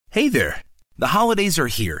Hey there! The holidays are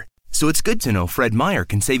here, so it's good to know Fred Meyer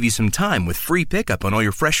can save you some time with free pickup on all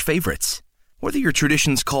your fresh favorites. Whether your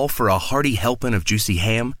traditions call for a hearty helping of juicy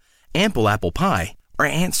ham, ample apple pie, or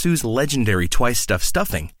Aunt Sue's legendary twice-stuffed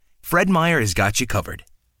stuffing, Fred Meyer has got you covered.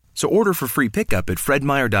 So order for free pickup at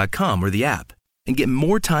fredmeyer.com or the app, and get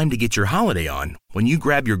more time to get your holiday on when you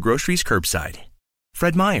grab your groceries curbside.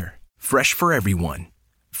 Fred Meyer, fresh for everyone.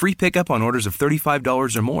 Free pickup on orders of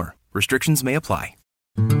 $35 or more. Restrictions may apply.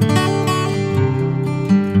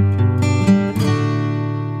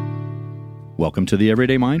 Welcome to the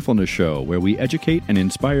Everyday Mindfulness Show, where we educate and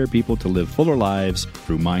inspire people to live fuller lives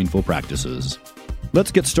through mindful practices.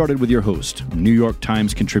 Let's get started with your host, New York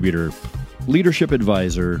Times contributor, leadership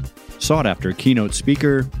advisor, sought-after keynote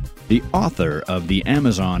speaker, the author of the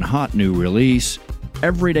Amazon hot new release,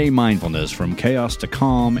 Everyday Mindfulness from Chaos to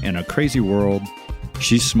Calm in a Crazy World.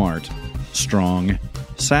 She's smart, strong,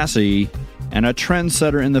 sassy, and a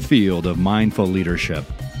trendsetter in the field of mindful leadership.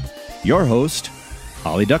 Your host,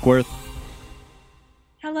 Holly Duckworth.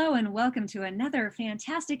 Hello and welcome to another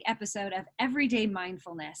fantastic episode of Everyday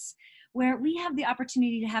Mindfulness, where we have the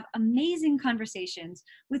opportunity to have amazing conversations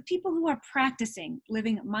with people who are practicing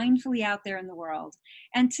living mindfully out there in the world.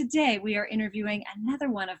 And today we are interviewing another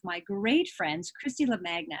one of my great friends, Christy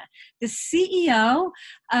LaMagna, the CEO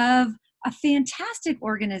of a fantastic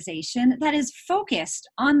organization that is focused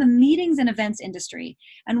on the meetings and events industry.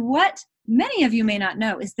 And what many of you may not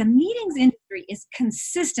know is the meetings industry is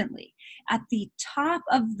consistently at the top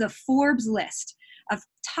of the Forbes list of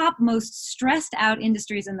top most stressed out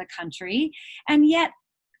industries in the country. And yet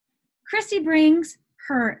Christy brings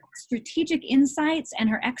her strategic insights and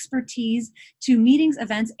her expertise to meetings,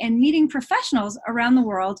 events, and meeting professionals around the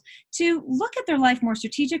world to look at their life more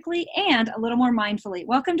strategically and a little more mindfully.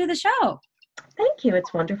 Welcome to the show. Thank you.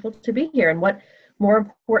 It's wonderful to be here. And what more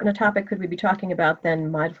important a topic could we be talking about than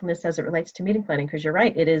mindfulness as it relates to meeting planning? Because you're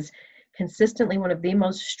right, it is consistently one of the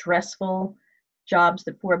most stressful jobs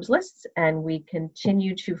that Forbes lists, and we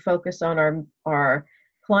continue to focus on our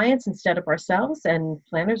clients instead of ourselves, and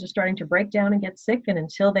planners are starting to break down and get sick, and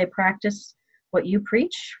until they practice what you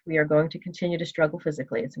preach, we are going to continue to struggle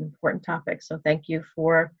physically. It's an important topic, so thank you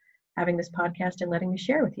for having this podcast and letting me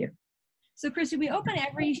share with you. So Christy, we open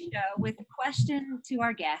every show with a question to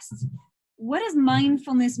our guests. What does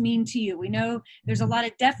mindfulness mean to you? We know there's a lot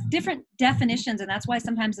of different definitions, and that's why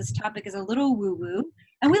sometimes this topic is a little woo-woo,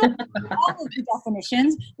 and we look at all of the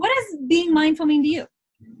definitions. What does being mindful mean to you?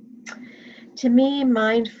 To me,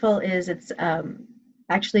 mindful is,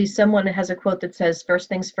 actually someone has a quote that says, first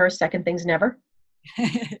things first, second things never.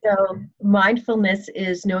 So mindfulness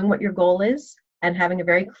is knowing what your goal is and having a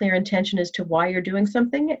very clear intention as to why you're doing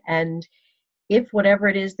something. And if whatever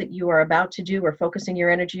it is that you are about to do or focusing your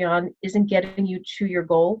energy on isn't getting you to your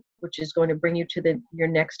goal, which is going to bring you to your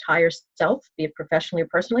next higher self, be it professionally or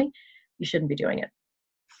personally, you shouldn't be doing it.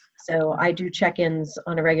 So I do check-ins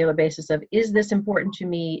on a regular basis of, is this important to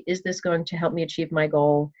me? Is this going to help me achieve my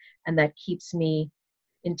goal? And that keeps me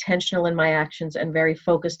intentional in my actions and very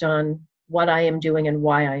focused on what I am doing and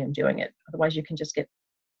why I am doing it. Otherwise, you can just get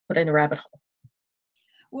put in a rabbit hole.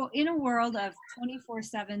 Well, in a world of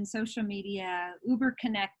 24/7 social media, uber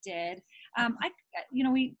connected, I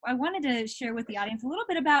wanted to share with the audience a little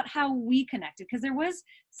bit about how we connected, because there was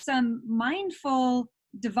some mindful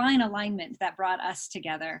divine alignment that brought us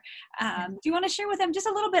together. Do you want to share with them just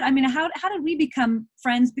a little bit? I mean, how did we become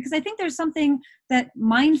friends? Because I think there's something that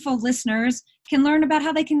mindful listeners can learn about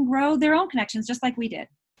how they can grow their own connections, just like we did.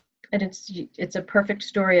 And it's a perfect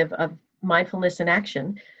story of mindfulness in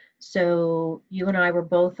action. So you and I were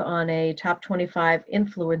both on a top 25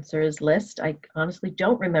 influencers list. I honestly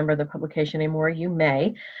don't remember the publication anymore. You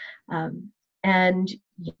may. And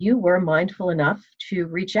you were mindful enough to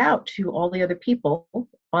reach out to all the other people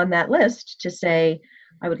on that list to say,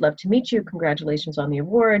 I would love to meet you. Congratulations on the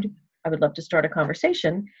award. I would love to start a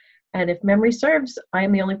conversation. And if memory serves, I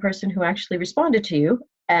am the only person who actually responded to you.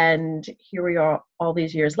 And here we are all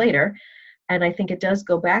these years later. And I think it does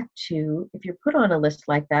go back to, if you're put on a list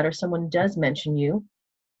like that or someone does mention you,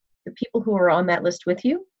 the people who are on that list with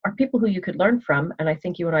you are people who you could learn from. And I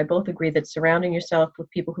think you and I both agree that surrounding yourself with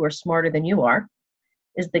people who are smarter than you are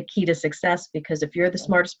is the key to success, because if you're the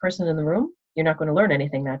smartest person in the room, you're not going to learn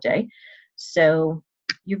anything that day. So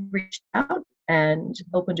you've reached out and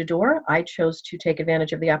opened a door. I chose to take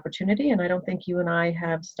advantage of the opportunity, and I don't think you and I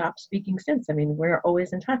have stopped speaking since. I mean, we're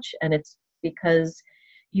always in touch, and it's because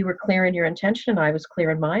you were clear in your intention, and I was clear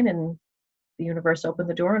in mine, and the universe opened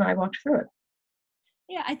the door and I walked through it.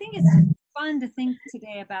 Yeah, I think it's fun to think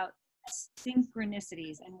today about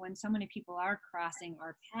synchronicities, and when so many people are crossing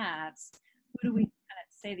our paths, who do we kind of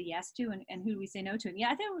say the yes to, and who do we say no to? And yeah,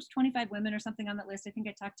 I think it was 25 women or something on that list. I think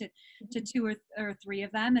I talked to two or three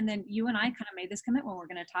of them. And then you and I kind of made this commitment. We're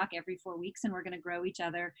going to talk every 4 weeks and we're going to grow each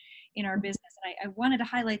other in our business. And I wanted to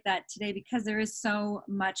highlight that today because there is so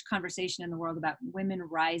much conversation in the world about women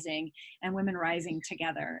rising and women rising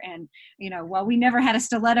together. And, you know, while we never had a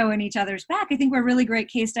stiletto in each other's back, I think we're a really great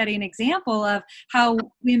case study and example of how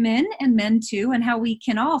women and men too, and how we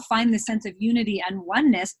can all find this sense of unity and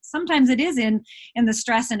oneness. Sometimes it is in the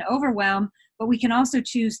stress and overwhelm, but we can also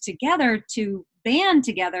choose together to band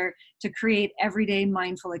together to create everyday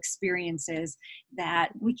mindful experiences that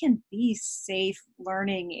we can be safe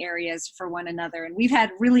learning areas for one another. And we've had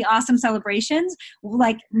really awesome celebrations,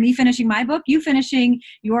 like me finishing my book, you finishing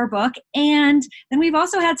your book. And then we've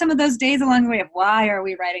also had some of those days along the way of, why are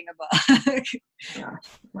we writing a book? Oh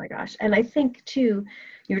my gosh. And I think too,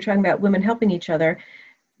 you were talking about women helping each other.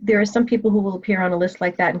 There are some people who will appear on a list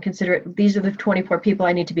like that and consider it, these are the 24 people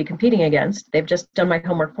I need to be competing against. They've just done my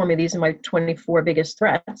homework for me. These are my 24 biggest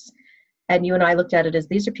threats. And you and I looked at it as,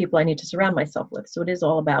 these are people I need to surround myself with. So it is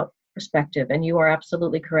all about perspective. And you are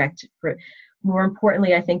absolutely correct. More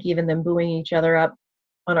importantly, I think even than booing each other up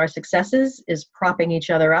on our successes is propping each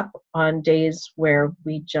other up on days where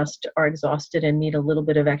we just are exhausted and need a little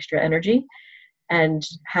bit of extra energy. And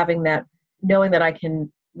having that, knowing that I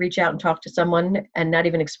can reach out and talk to someone and not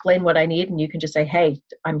even explain what I need, and you can just say, hey,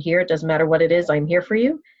 I'm here. It doesn't matter what it is. I'm here for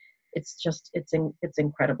you. It's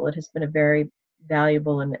incredible. It has been a very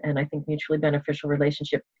valuable and I think mutually beneficial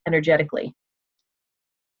relationship energetically.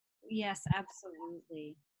 Yes,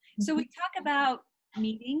 absolutely. So we talk about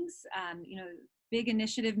meetings, big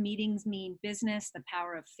initiative meetings mean business, the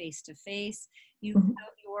power of face-to-face. You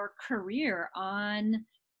built your career on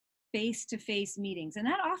face-to-face meetings. And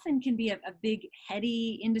that often can be a big,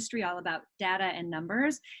 heady industry all about data and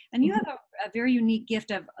numbers. And you have a very unique gift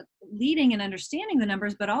of leading and understanding the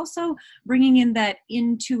numbers, but also bringing in that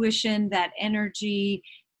intuition, that energy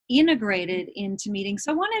integrated into meetings.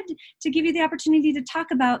 So I wanted to give you the opportunity to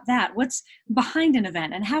talk about that. What's behind an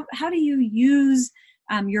event, and how do you use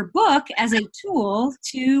your book as a tool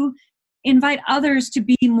to invite others to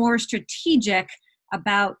be more strategic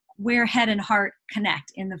about where head and heart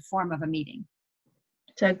connect in the form of a meeting?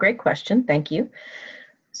 It's a great question. Thank you.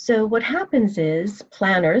 So what happens is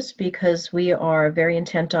planners, because we are very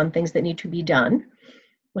intent on things that need to be done,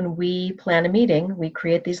 when we plan a meeting, we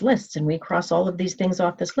create these lists and we cross all of these things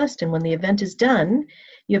off this list. And when the event is done,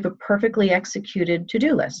 you have a perfectly executed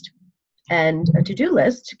to-do list. And a to-do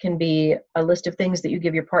list can be a list of things that you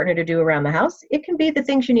give your partner to do around the house. It can be the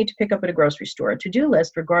things you need to pick up at a grocery store. A to-do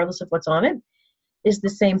list, regardless of what's on it, is the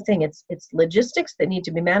same thing. It's logistics that need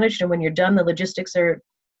to be managed, and when you're done, the logistics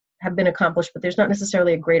have been accomplished, but there's not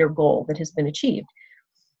necessarily a greater goal that has been achieved.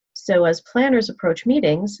 So as planners approach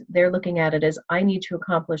meetings, they're looking at it as, I need to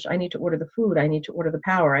order the food, I need to order the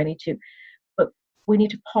power, but we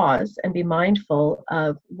need to pause and be mindful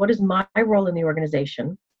of, what is my role in the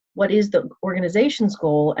organization? What is the organization's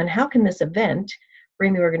goal? And how can this event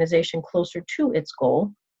bring the organization closer to its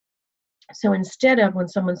goal? So instead of, when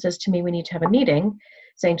someone says to me, we need to have a meeting,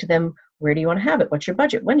 saying to them, where do you want to have it? What's your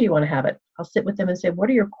budget? When do you want to have it? I'll sit with them and say, what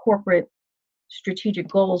are your corporate strategic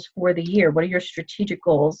goals for the year? What are your strategic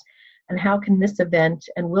goals? And how can this event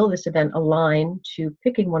and will this event align to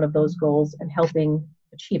picking one of those goals and helping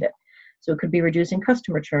achieve it? So it could be reducing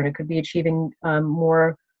customer churn. It could be achieving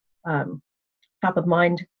more top of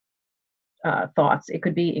mind thoughts. It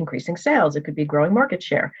could be increasing sales. It could be growing market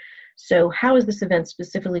share. So how is this event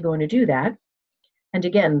specifically going to do that? And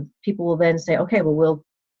again, people will then say, okay, well, we'll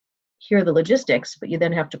hear the logistics, but you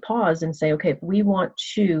then have to pause and say, okay, if we want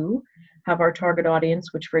to have our target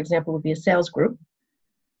audience, which for example would be a sales group,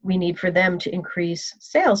 we need for them to increase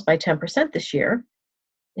sales by 10% this year.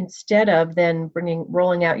 Instead of then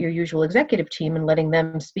rolling out your usual executive team and letting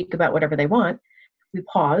them speak about whatever they want, we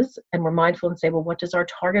pause and we're mindful and say, well, what does our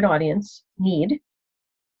target audience need?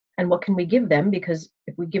 And what can we give them? Because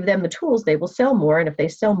if we give them the tools, they will sell more. And if they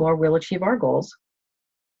sell more, we'll achieve our goals.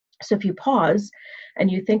 So if you pause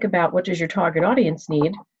and you think about, what does your target audience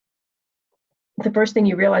need? The first thing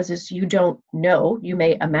you realize is you don't know. You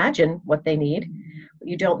may imagine what they need, but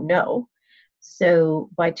you don't know. So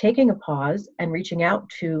by taking a pause and reaching out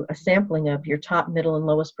to a sampling of your top, middle, and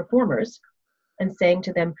lowest performers and saying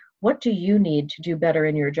to them, what do you need to do better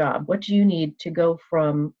in your job? What do you need to go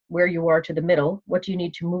from where you are to the middle? What do you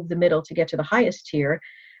need to move the middle to get to the highest tier?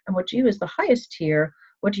 And what do you, as the highest tier,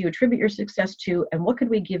 what do you attribute your success to? And what could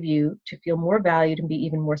we give you to feel more valued and be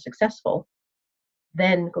even more successful?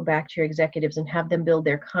 Then go back to your executives and have them build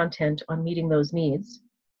their content on meeting those needs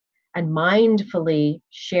and mindfully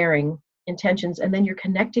sharing intentions. And then you're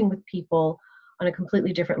connecting with people on a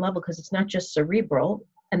completely different level, because it's not just cerebral,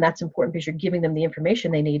 and that's important because you're giving them the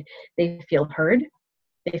information they need. They feel heard,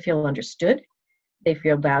 they feel understood, they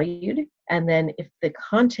feel valued. And then if the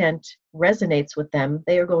content resonates with them,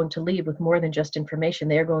 they are going to leave with more than just information.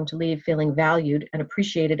 They are going to leave feeling valued and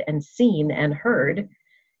appreciated and seen and heard.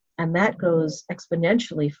 And that goes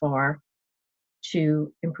exponentially far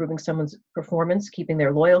to improving someone's performance, keeping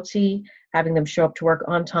their loyalty, having them show up to work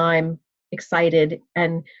on time, excited.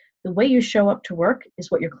 And the way you show up to work is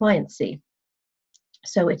what your clients see.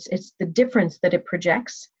 So it's the difference that it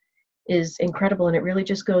projects is incredible. And it really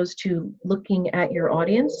just goes to looking at your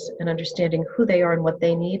audience and understanding who they are and what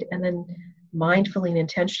they need, and then mindfully and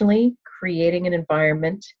intentionally creating an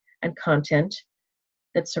environment and content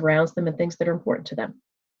that surrounds them and things that are important to them.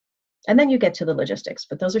 And then you get to the logistics,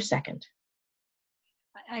 but those are second.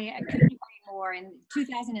 I couldn't agree more. In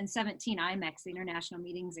 2017, IMEX, the International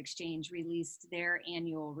Meetings Exchange, released their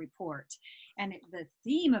annual report. And the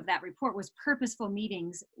theme of that report was purposeful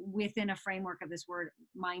meetings within a framework of this word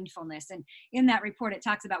mindfulness. And in that report, it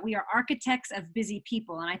talks about we are architects of busy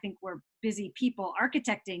people. And I think we're busy people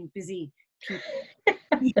architecting busy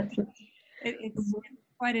people. It's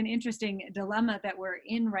quite an interesting dilemma that we're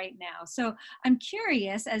in right now. So I'm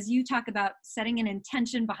curious, as you talk about setting an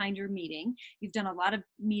intention behind your meeting, you've done a lot of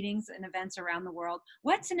meetings and events around the world.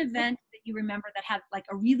 What's an event that you remember that had like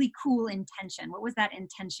a really cool intention? What was that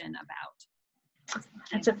intention about?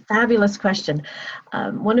 That's a fabulous question.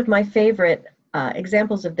 One of my favorite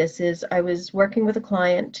examples of this is I was working with a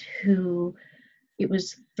client who, it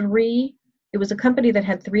was a company that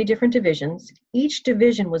had 3 different divisions. Each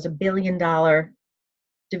division was $1 billion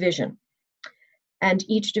division. And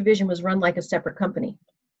each division was run like a separate company.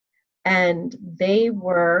 And they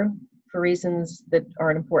were, for reasons that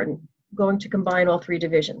aren't important, going to combine all 3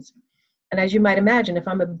 divisions. And as you might imagine, if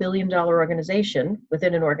I'm a $1 billion organization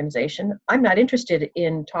within an organization, I'm not interested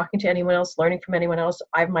in talking to anyone else, learning from anyone else.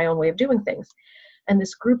 I have my own way of doing things. And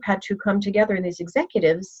this group had to come together, and these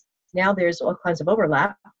executives, now there's all kinds of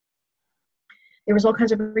overlap. There was all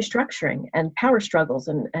kinds of restructuring and power struggles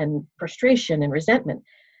and frustration and resentment.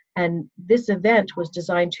 And this event was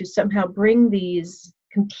designed to somehow bring these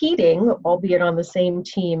competing, albeit on the same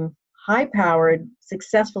team, high-powered,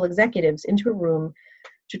 successful executives into a room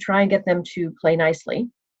to try and get them to play nicely.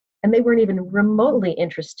 And they weren't even remotely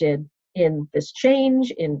interested in this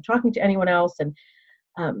change, in talking to anyone else. And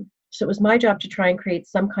so it was my job to try and create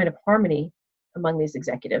some kind of harmony among these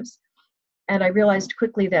executives. And I realized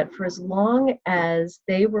quickly that for as long as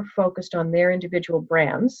they were focused on their individual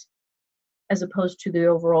brands, as opposed to the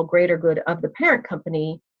overall greater good of the parent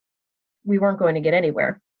company, we weren't going to get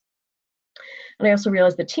anywhere. And I also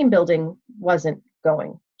realized that team building wasn't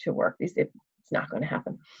going to work. It's not going to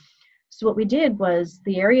happen. So what we did was,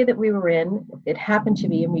 the area that we were in, it happened to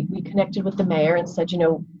be, and we connected with the mayor and said,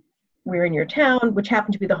 we're in your town, which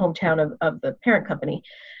happened to be the hometown of the parent company.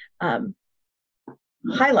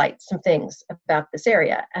 Highlight some things about this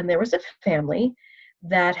area. And there was a family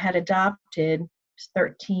that had adopted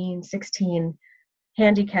 13, 16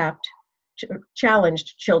 handicapped,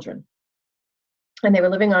 challenged children. And they were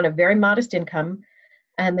living on a very modest income.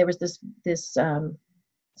 And there was this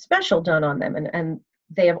special done on them. And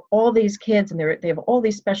they have all these kids, and they have all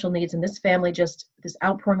these special needs. And this family just, this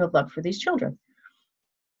outpouring of love for these children.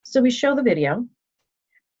 So we show the video.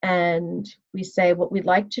 And we say, what we'd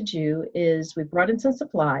like to do is, we brought in some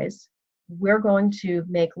supplies. We're going to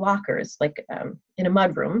make lockers, like in a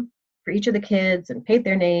mudroom, for each of the kids, and paint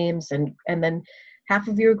their names. And then half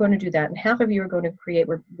of you are going to do that. And half of you are going to create,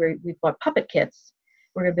 we've bought puppet kits.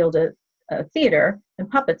 We're going to build a theater and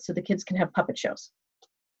puppets so the kids can have puppet shows.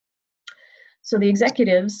 So the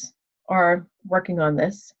executives are working on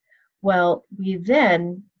this. Well, we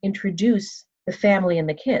then introduce the family and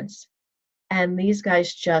the kids. And these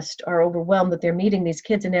guys just are overwhelmed that they're meeting these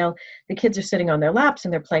kids. And now the kids are sitting on their laps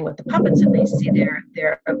and they're playing with the puppets, and they see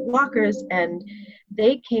their lockers. And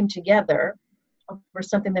they came together for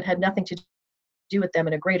something that had nothing to do with them,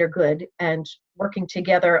 and a greater good, and working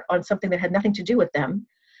together on something that had nothing to do with them.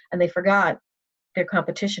 And they forgot their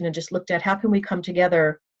competition and just looked at, how can we come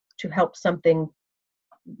together to help something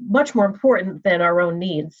much more important than our own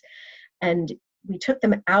needs? And we took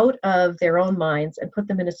them out of their own minds and put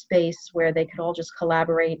them in a space where they could all just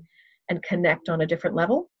collaborate and connect on a different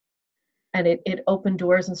level. And it opened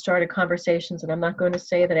doors and started conversations. And I'm not going to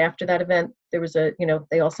say that after that event, there was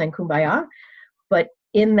they all sang Kumbaya, but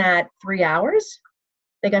in that 3 hours,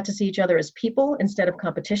 they got to see each other as people instead of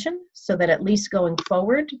competition, so that at least going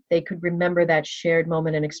forward, they could remember that shared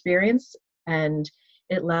moment and experience. And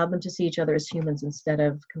it allowed them to see each other as humans instead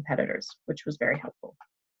of competitors, which was very helpful.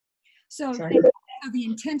 So So the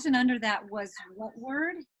intention under that was what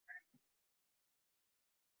word?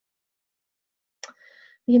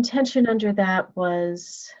 The intention under that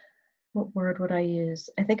was, what word would I use?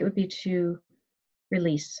 I think it would be to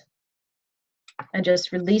release. And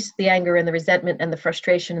just release the anger and the resentment and the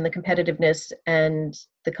frustration and the competitiveness and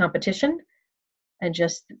the competition, and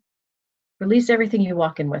just release everything you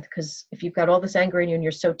walk in with. Because if you've got all this anger in you and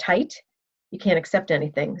you're so tight, you can't accept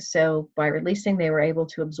anything. So by releasing, they were able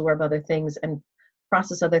to absorb other things and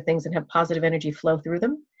process other things and have positive energy flow through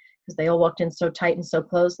them. Because they all walked in so tight and so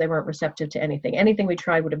close, they weren't receptive to anything. Anything we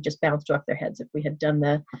tried would have just bounced off their heads if we had done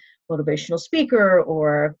the motivational speaker,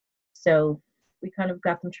 or so we kind of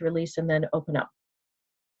got them to release and then open up.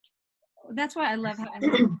 That's why I love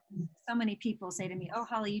having so many people say to me, "Oh,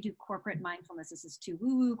 Holly, you do corporate mindfulness. This is too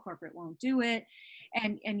woo-woo. Corporate won't do it."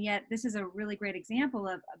 And yet this is a really great example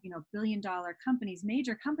of billion-dollar companies,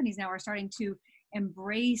 major companies now are starting to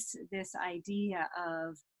embrace this idea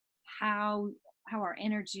of how our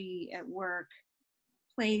energy at work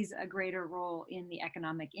plays a greater role in the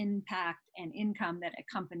economic impact and income that a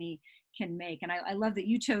company can make. And I love that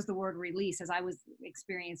you chose the word release. As I was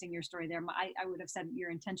experiencing your story there, I would have said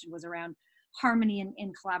your intention was around harmony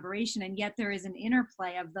and collaboration, and yet there is an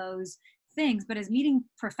interplay of those things. But as meeting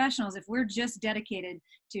professionals, if we're just dedicated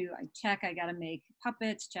to I got to make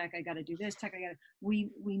puppets, check, I got to do this, check, we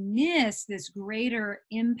miss this greater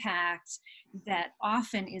impact that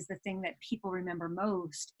often is the thing that people remember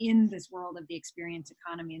most in this world of the experience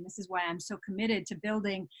economy. And this is why I'm so committed to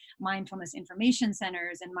building mindfulness information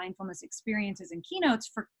centers and mindfulness experiences and keynotes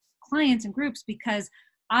for clients and groups, because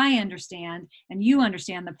I understand and you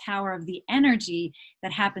understand the power of the energy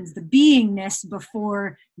that happens, the beingness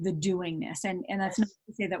before the doingness. And that's not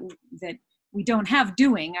to say that we don't have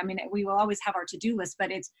doing. I mean, we will always have our to-do list,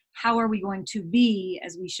 but it's how are we going to be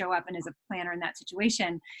as we show up and as a planner in that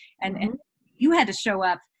situation. And you had to show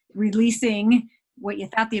up releasing what you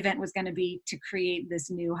thought the event was going to be to create this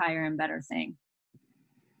new, higher and better thing.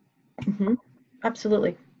 Mm-hmm.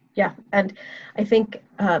 Absolutely. Yeah. And I think,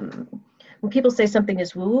 when people say something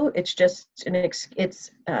is woo, it's just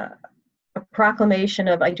a proclamation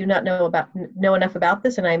of I do not know enough about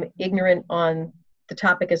this, and I'm ignorant on the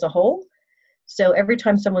topic as a whole. So every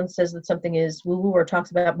time someone says that something is woo or talks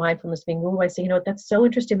about mindfulness being woo, I say, that's so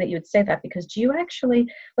interesting that you would say that, because do you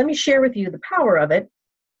actually, let me share with you the power of it.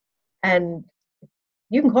 And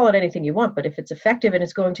you can call it anything you want, but if it's effective and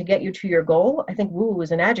it's going to get you to your goal, I think woo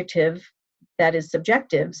is an adjective that is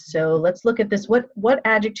subjective. So let's look at this. What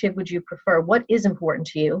adjective would you prefer? What is important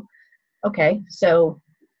to you? Okay, so,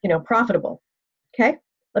 profitable. Okay,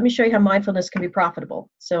 let me show you how mindfulness can be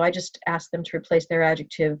profitable. So I just ask them to replace their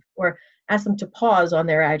adjective, or ask them to pause on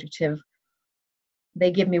their adjective.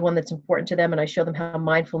 They give me one that's important to them, and I show them how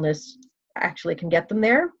mindfulness actually can get them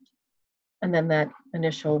there. And then that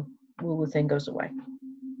initial woo-woo thing goes away.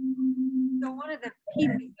 So one of the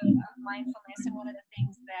pieces of mindfulness, and one of the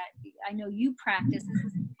things that I know you practice, is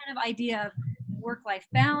this kind of idea of work-life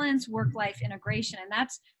balance, work-life integration. And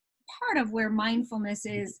that's part of where mindfulness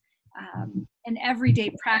is an everyday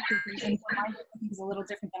practice. And mindfulness is a little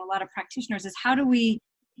different than a lot of practitioners, is how do we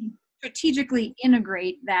strategically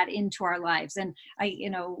integrate that into our lives? And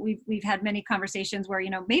we've had many conversations where,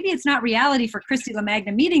 maybe it's not reality for Christy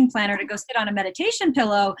LaMagna meeting planner to go sit on a meditation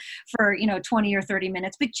pillow for, 20 or 30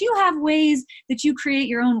 minutes, but you have ways that you create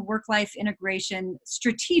your own work-life integration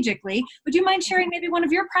strategically. Would you mind sharing maybe one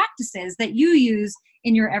of your practices that you use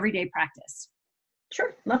in your everyday practice?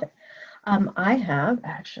 Sure, love it. I have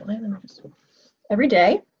actually, every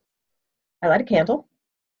day I light a candle,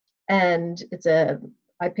 and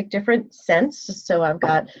I pick different scents. So I've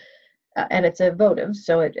got, and it's a votive.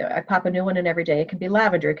 So I pop a new one in every day. It can be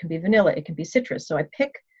lavender, it can be vanilla, it can be citrus. So I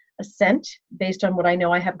pick a scent based on what I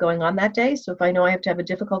know I have going on that day. So if I know I have to have a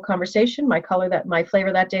difficult conversation, my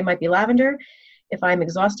flavor that day might be lavender. If I'm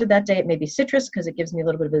exhausted that day, it may be citrus, because it gives me a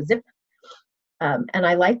little bit of a zip. And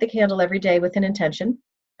I light the candle every day with an intention.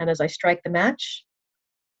 And as I strike the match,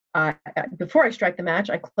 before I strike the match,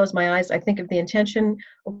 I close my eyes, I think of the intention,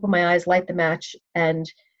 open my eyes, light the match,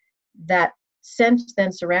 and that scent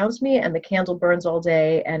then surrounds me, and the candle burns all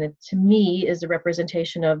day. And it, to me, is a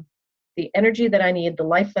representation of the energy that I need, the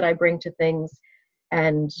life that I bring to things,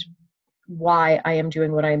 and why I am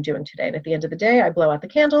doing what I am doing today. And at the end of the day, I blow out the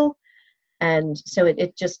candle. And so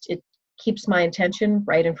it keeps my intention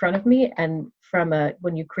right in front of me. And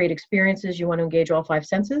when you create experiences, you want to engage all 5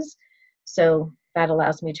 senses. So that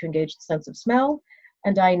allows me to engage the sense of smell.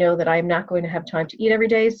 And I know that I'm not going to have time to eat every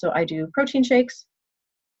day, so I do protein shakes.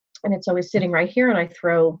 And it's always sitting right here, and I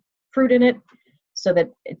throw fruit in it. so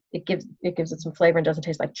that it gives it some flavor and doesn't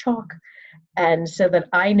taste like chalk. And so that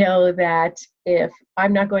I know that if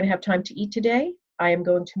I'm not going to have time to eat today, I am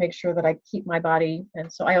going to make sure that I keep my body.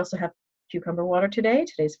 And so I also have cucumber water today.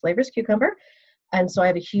 Today's flavor is cucumber. And so I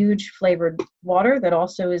have a huge flavored water that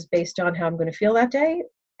also is based on how I'm going to feel that day,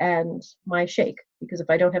 and my shake, because if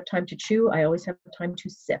I don't have time to chew, I always have time to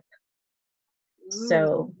sip. Ooh,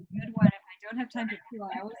 So good one. If I don't have time to chew,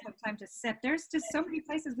 I always have time to sip. There's just so many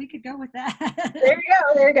places we could go with that.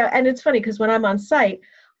 there you go. And it's funny because when I'm on site,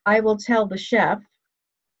 I will tell the chef,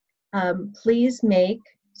 please make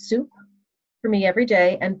soup for me every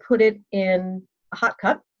day and put it in a hot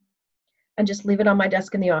cup and just leave it on my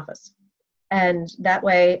desk in the office. And that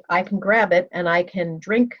way I can grab it and I can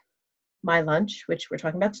drink my lunch, which we're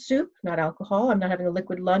talking about soup, not alcohol. I'm not having a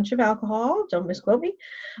liquid lunch of alcohol. Don't misquote me.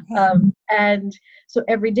 And so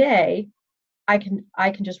every day I can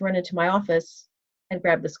just run into my office and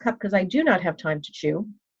grab this cup because I do not have time to chew.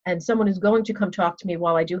 And someone is going to come talk to me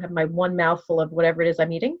while I do have my one mouthful of whatever it is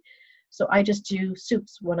I'm eating. So I just do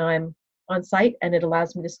soups when I'm on site, and it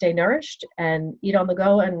allows me to stay nourished and eat on the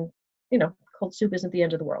go. And, cold soup isn't the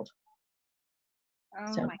end of the world.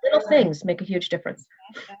 Oh, so my little God. things make a huge difference.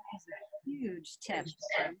 That is a huge tip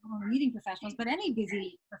for not only meeting professionals, but any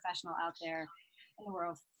busy professional out there in the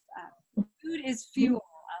world. Food is fuel.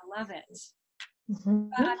 I love it. Mm-hmm.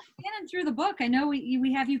 And through the book, I know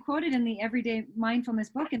we have you quoted in the Everyday Mindfulness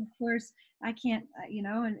book, and of course, I can't,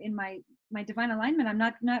 in my divine alignment, I'm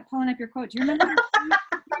not pulling up your quote. Do you remember?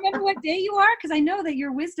 What day you are? Because I know that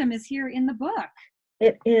your wisdom is here in the book.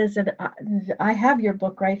 It is, and I have your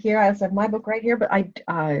book right here. I have my book right here, but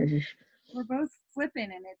we're both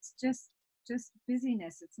flipping, and it's just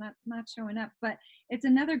busyness. It's not showing up, but it's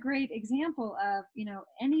another great example of,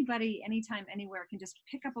 anybody, anytime, anywhere can just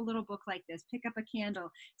pick up a little book like this, pick up a candle,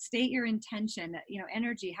 state your intention,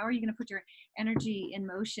 energy. How are you going to put your energy in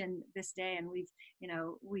motion this day? And we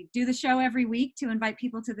do the show every week to invite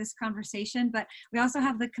people to this conversation, but we also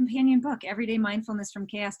have the companion book, Everyday Mindfulness from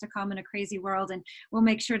Chaos to Calm in a Crazy World. And we'll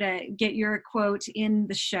make sure to get your quote in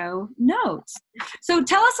the show notes. So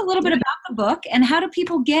tell us a little bit about the book, and how do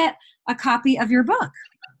people get a copy of your book?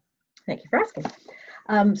 Thank you for asking.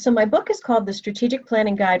 So my book is called The Strategic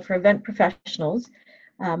Planning Guide for Event Professionals,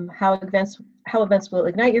 how events will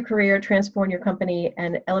ignite your career, transform your company,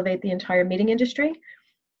 and elevate the entire meeting industry.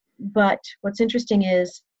 But what's interesting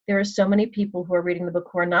is there are so many people who are reading the book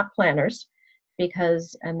who are not planners,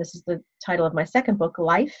 because, and this is the title of my second book,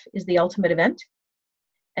 Life is the Ultimate Event.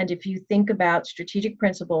 And if you think about strategic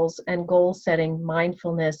principles and goal setting,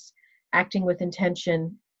 mindfulness, acting with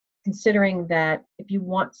intention, considering that if you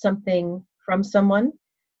want something from someone,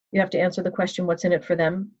 you have to answer the question, what's in it for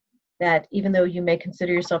them? That even though you may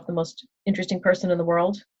consider yourself the most interesting person in the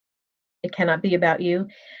world, it cannot be about you.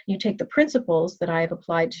 You take the principles that I have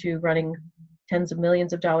applied to running tens of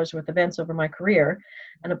millions of dollars worth of events over my career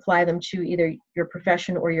and apply them to either your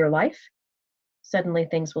profession or your life. Suddenly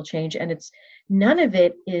things will change. And none of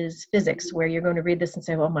it is physics where you're going to read this and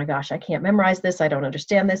say, oh my gosh, I can't memorize this. I don't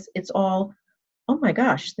understand this. It's all, oh my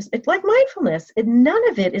gosh, it's like mindfulness. None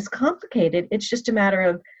of it is complicated. It's just a matter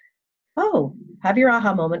of, have your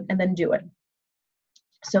aha moment and then do it.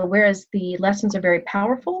 So whereas the lessons are very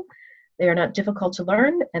powerful, they are not difficult to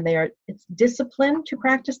learn, and it's discipline to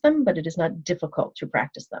practice them, but it is not difficult to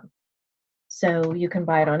practice them. So you can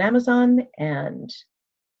buy it on Amazon, and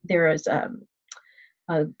there is a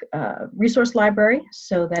resource library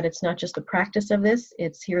so that it's not just the practice of this,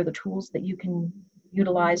 here are the tools that you can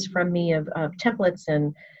utilize from me of templates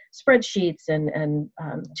and spreadsheets and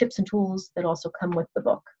tips and tools that also come with the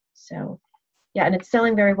book. So yeah, and it's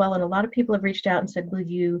selling very well, and a lot of people have reached out and said, will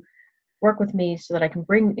you work with me so that I can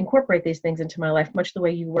incorporate these things into my life, much the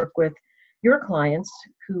way you work with your clients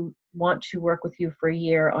who want to work with you for a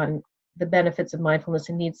year on the benefits of mindfulness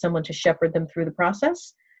and need someone to shepherd them through the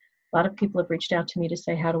process. A lot of people have reached out to me to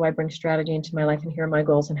say, how do I bring strategy into my life, and here are my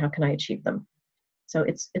goals and how can I achieve them? So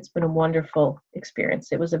it's been a wonderful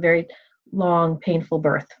experience. It was a very long, painful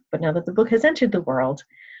birth, but now that the book has entered the world,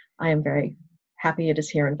 I am very happy it is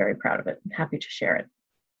here and very proud of it. I'm happy to share it.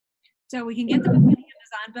 So we can get the book on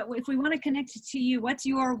Amazon, but if we want to connect to you, what's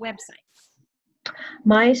your website?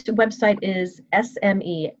 My website is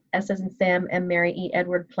SME, S as in Sam, M Mary E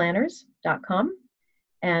Edward Planners.com.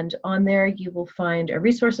 And on there you will find a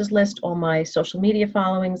resources list, all my social media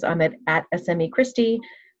followings. I'm at SME Christie.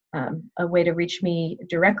 A way to reach me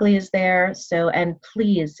directly is there. So, and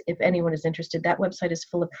please, if anyone is interested, that website is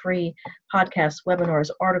full of free podcasts, webinars,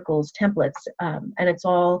 articles, templates, and it's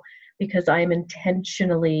all because I am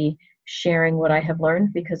intentionally sharing what I have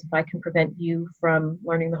learned, because if I can prevent you from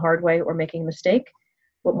learning the hard way or making a mistake,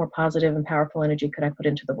 what more positive and powerful energy could I put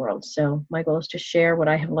into the world? So my goal is to share what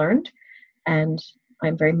I have learned. And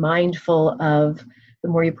I'm very mindful of the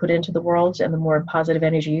more you put into the world and the more positive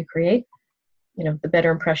energy you create, the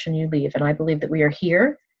better impression you leave. And I believe that we are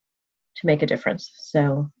here to make a difference.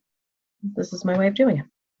 So this is my way of doing it.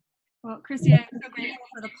 Well, Christy, I'm so grateful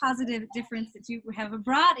for the positive difference that you have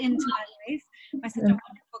brought into my life by such a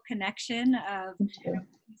wonderful connection of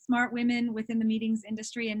smart women within the meetings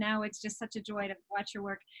industry. And now it's just such a joy to watch your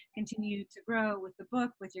work continue to grow with the book,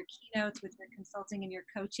 with your keynotes, with your consulting and your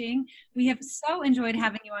coaching. We have so enjoyed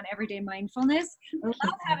having you on Everyday Mindfulness. I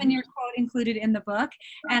love having your quote included in the book.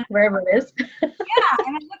 And wherever it is. yeah,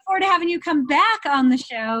 and I look forward to having you come back on the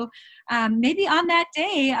show. Maybe on that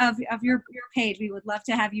day of your page. We would love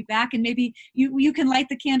to have you back, and maybe you can light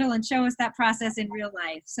the candle and show us that process in real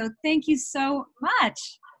life. So thank you so much.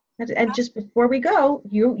 And just before we go,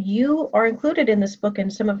 you are included in this book,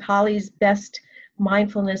 and some of Holly's best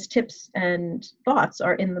mindfulness tips and thoughts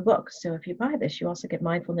are in the book. So if you buy this, you also get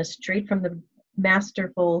mindfulness straight from the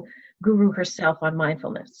masterful guru herself on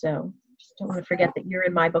mindfulness. So just don't want to forget that you're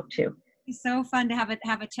in my book too. It's so fun to have a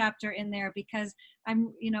chapter in there, because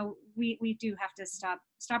we do have to stop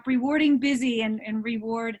rewarding busy and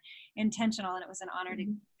reward intentional, and it was an honor to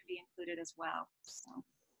be included as well. So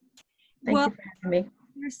thank you for having me.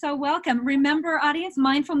 You're so welcome. Remember, audience,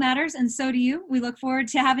 mindful matters, and so do you. We look forward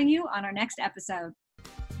to having you on our next episode.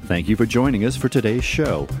 Thank you for joining us for today's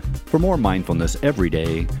show. For more mindfulness every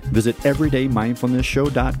day, visit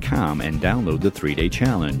everydaymindfulnessshow.com and download the 3-day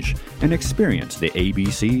challenge and experience the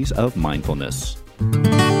ABCs of mindfulness.